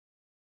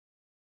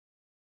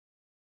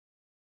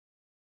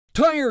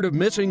Tired of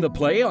missing the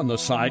play on the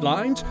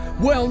sidelines?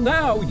 Well,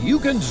 now you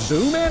can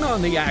zoom in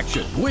on the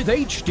action with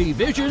HD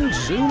Vision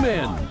Zoom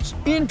Ins.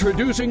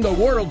 Introducing the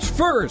world's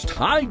first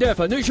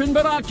high-definition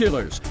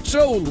binoculars.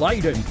 So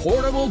light and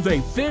portable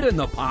they fit in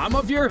the palm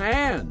of your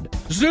hand.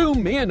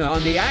 Zoom in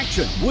on the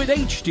action with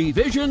HD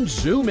Vision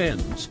Zoom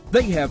Ins.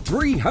 They have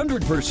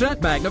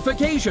 300%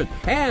 magnification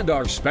and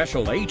are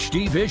special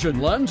HD Vision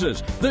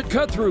lenses that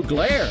cut through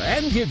glare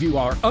and give you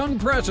our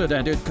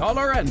unprecedented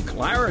color and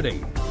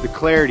clarity. The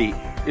clarity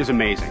is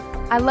amazing.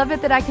 I love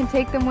it that I can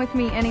take them with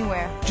me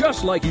anywhere.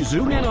 Just like you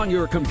zoom in on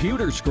your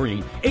computer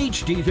screen,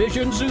 HD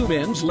Vision Zoom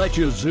Ins let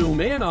you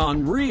zoom in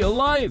on real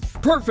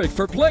life. Perfect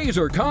for plays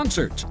or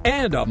concerts,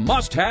 and a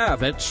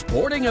must-have at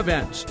sporting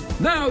events.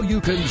 Now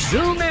you can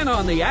zoom in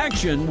on the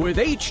action with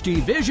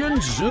HD Vision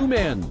Zoom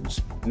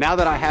Ins. Now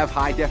that I have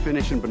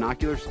high-definition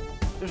binoculars,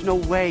 there's no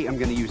way I'm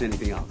going to use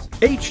anything else.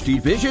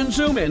 HD Vision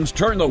Zoom Ins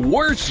turn the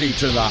worst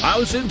seats in the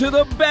house into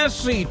the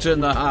best seats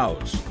in the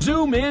house.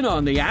 Zoom in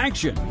on the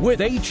action with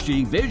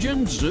HD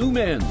Vision Zoom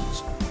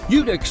Ins.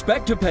 You'd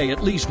expect to pay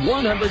at least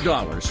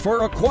 $100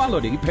 for a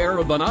quality pair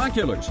of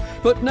binoculars.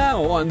 But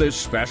now on this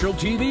special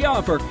TV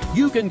offer,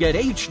 you can get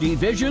HD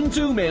Vision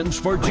Zoom Ins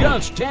for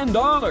just $10.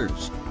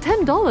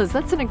 $10?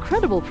 That's an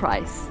incredible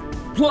price.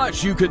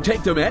 Plus, you can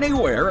take them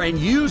anywhere and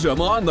use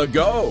them on the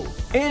go.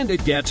 And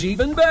it gets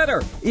even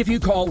better. If you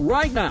call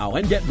right now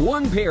and get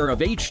one pair of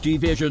HD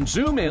Vision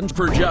Zoom Ins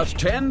for just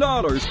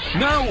 $10,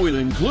 now we'll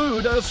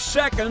include a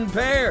second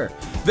pair.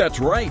 That's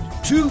right,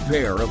 2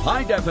 pair of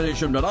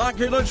high-definition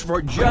binoculars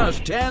for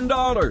just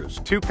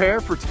 $10. 2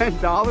 pair for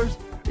 $10?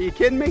 Are you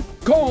kidding me?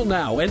 Call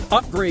now and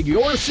upgrade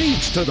your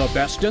seats to the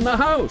best in the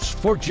house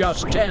for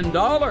just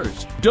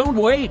 $10. Don't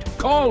wait.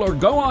 Call or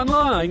go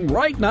online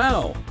right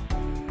now.